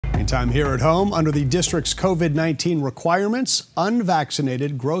Meantime, here at home, under the district's COVID-19 requirements,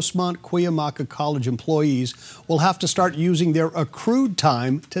 unvaccinated Grossmont-Cuyamaca College employees will have to start using their accrued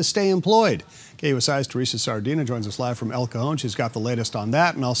time to stay employed. KUSI's Teresa Sardina joins us live from El Cajon. She's got the latest on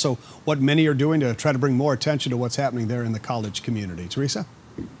that and also what many are doing to try to bring more attention to what's happening there in the college community. Teresa?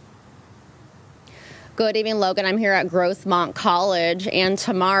 Good evening, Logan. I'm here at Grossmont College, and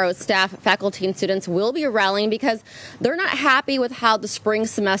tomorrow staff, faculty, and students will be rallying because they're not happy with how the spring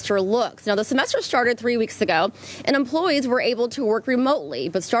semester looks. Now, the semester started 3 weeks ago, and employees were able to work remotely,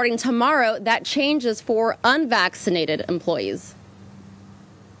 but starting tomorrow, that changes for unvaccinated employees.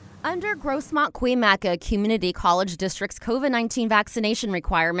 Under Grossmont-Cuyamaca Community College District's COVID-19 vaccination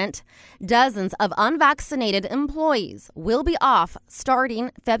requirement, dozens of unvaccinated employees will be off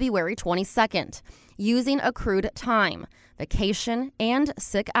starting February 22nd, using accrued time, vacation, and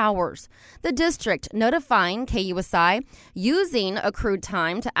sick hours. The district notifying KUSI using accrued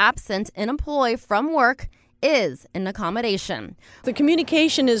time to absent an employee from work is an accommodation. The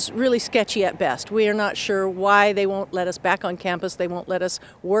communication is really sketchy at best. We are not sure why they won't let us back on campus. They won't let us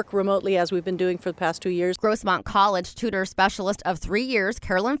work remotely as we've been doing for the past 2 years. Grossmont College tutor specialist of 3 years,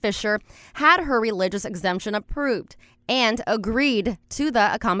 Carolyn Fisher, had her religious exemption approved and agreed to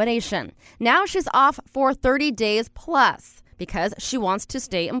the accommodation. Now she's off for 30 days plus because she wants to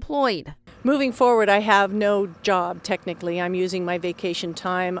stay employed. Moving forward, I have no job technically. I'm using my vacation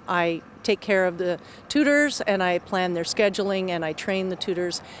time. I take care of the tutors and I plan their scheduling and I train the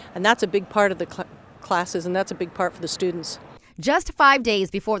tutors, and that's a big part of the classes, and that's a big part for the students. Just 5 days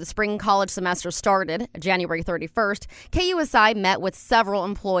before the spring college semester started, January 31st, KUSI met with several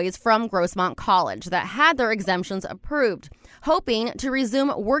employees from Grossmont College that had their exemptions approved, hoping to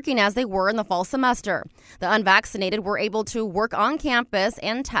resume working as they were in the fall semester. The unvaccinated were able to work on campus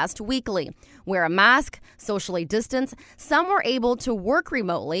and test weekly, wear a mask, socially distance. Some were able to work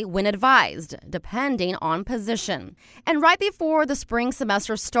remotely when advised, depending on position. And right before the spring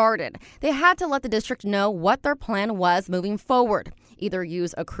semester started, they had to let the district know what their plan was moving forward. Either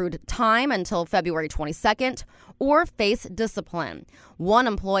use accrued time until February 22nd or face discipline. One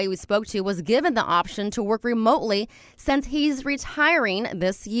employee we spoke to was given the option to work remotely since he's retiring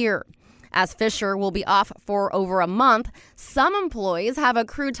this year. As Fisher will be off for over a month, some employees have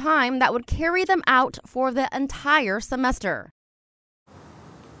accrued time that would carry them out for the entire semester.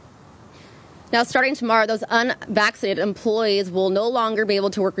 Now, starting tomorrow, those unvaccinated employees will no longer be able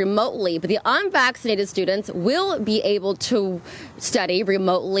to work remotely, but the unvaccinated students will be able to study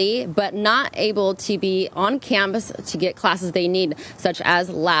remotely, but not able to be on campus to get classes they need, such as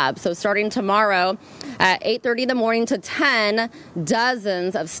labs. So starting tomorrow at 8:30 in the morning to 10,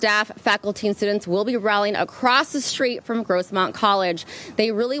 dozens of staff, faculty, and students will be rallying across the street from Grossmont College.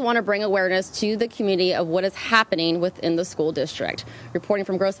 They really want to bring awareness to the community of what is happening within the school district. Reporting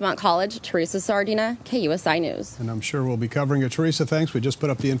from Grossmont College, Teresa Sardina, KUSI News. And I'm sure we'll be covering it. Teresa, thanks. We just put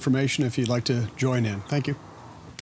up the information if you'd like to join in. Thank you.